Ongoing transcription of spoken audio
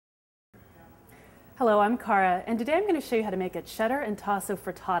Hello, I'm Cara, and today I'm going to show you how to make a cheddar and tasso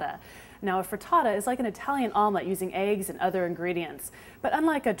frittata. Now, a frittata is like an Italian omelet using eggs and other ingredients, but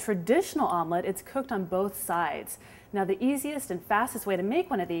unlike a traditional omelet, it's cooked on both sides. Now, the easiest and fastest way to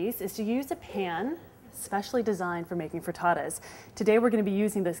make one of these is to use a pan specially designed for making frittatas. Today, we're going to be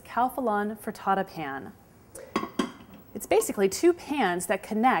using this frittata pan. It's basically two pans that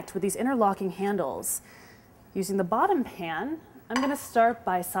connect with these interlocking handles. Using the bottom pan, I'm going to start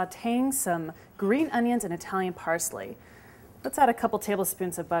by sautéing some green onions and Italian parsley. Let's add a couple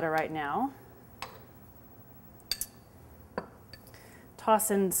tablespoons of butter right now.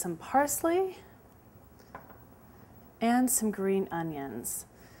 Toss in some parsley and some green onions.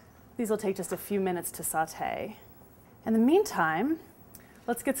 These will take just a few minutes to sauté. In the meantime,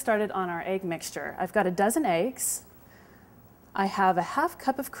 let's get started on our egg mixture. I've got a dozen eggs. I have a half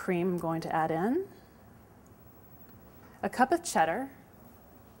cup of cream I'm going to add in, a cup of cheddar,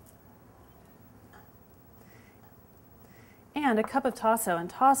 and a cup of tasso. And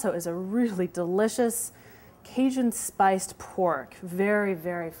tasso is a really delicious Cajun spiced pork, very,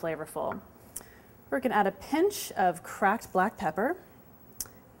 very flavorful. We're going to add a pinch of cracked black pepper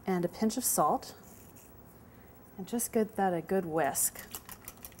and a pinch of salt, and just give that a good whisk.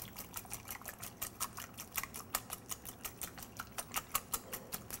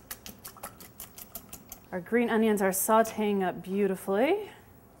 Our green onions are sautéing up beautifully.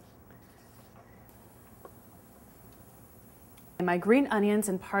 And my green onions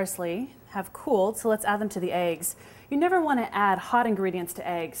and parsley have cooled, so let's add them to the eggs. You never want to add hot ingredients to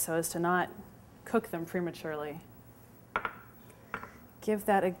eggs so as to not cook them prematurely. Give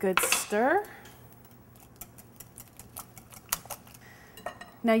that a good stir.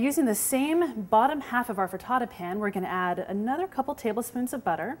 Now, using the same bottom half of our frittata pan, we're going to add another couple tablespoons of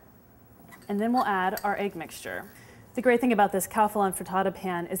butter, and then we'll add our egg mixture. The great thing about this frittata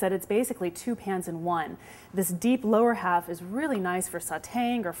pan is that it's basically two pans in one. This deep lower half is really nice for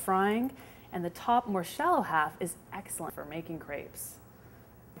sautéing or frying, and the top, more shallow half is excellent for making crepes.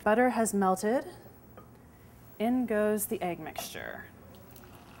 Butter has melted. In goes the egg mixture.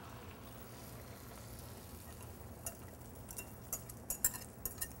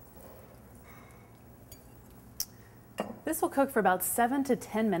 This will cook for about 7 to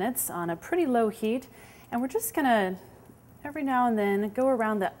 10 minutes on a pretty low heat, and we're just gonna, every now and then, go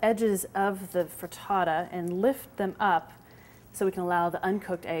around the edges of the frittata and lift them up so we can allow the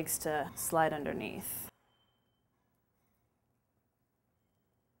uncooked eggs to slide underneath.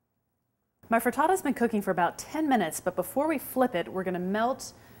 My frittata's been cooking for about 10 minutes, but before we flip it, we're gonna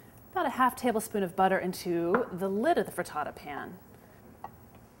melt about a half tablespoon of butter into the lid of the frittata pan.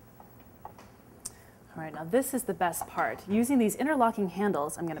 All right, now this is the best part. Using these interlocking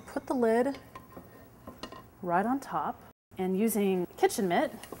handles, I'm going to put the lid right on top, and using a kitchen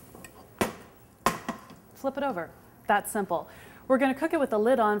mitt, flip it over. That's simple. We're going to cook it with the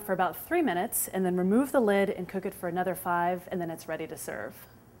lid on for about 3 minutes, and then remove the lid and cook it for another 5, and then it's ready to serve.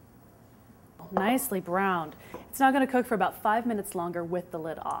 Nicely browned. It's now going to cook for about 5 minutes longer with the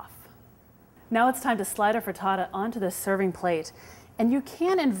lid off. Now it's time to slide our frittata onto the serving plate. And you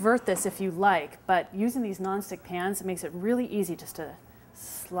can invert this if you like, but using these nonstick pans, it makes it really easy just to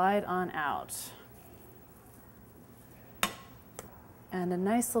slide on out. And a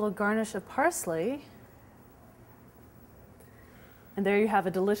nice little garnish of parsley. And there you have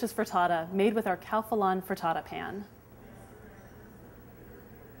a delicious frittata made with our frittata pan.